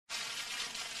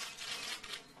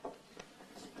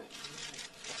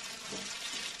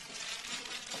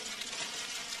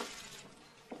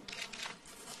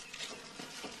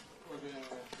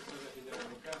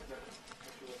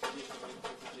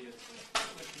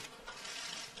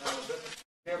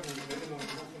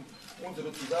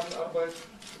unsere Zusammenarbeit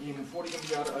im vorigen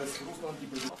Jahr, als Russland die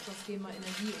Auch das Thema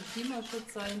Energie- und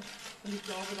Klimaschutz sein. Und ich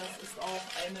glaube, das ist auch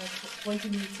eine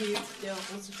Kontinuität der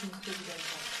russischen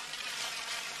Präsidentschaft.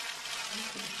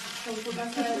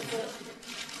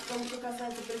 В том, что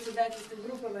касается председательства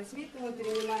группы 8, то мы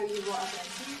перенимаем его от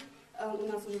России. У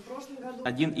нас уже в прошлом году.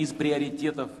 Один из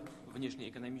приоритетов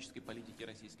внешнеэкономической политики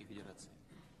Российской Федерации.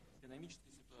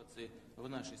 Экономическая ситуация в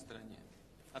нашей стране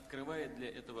открывает для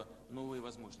этого новые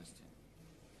возможности.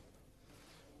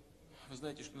 Вы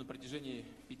знаете, что на протяжении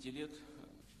 5 лет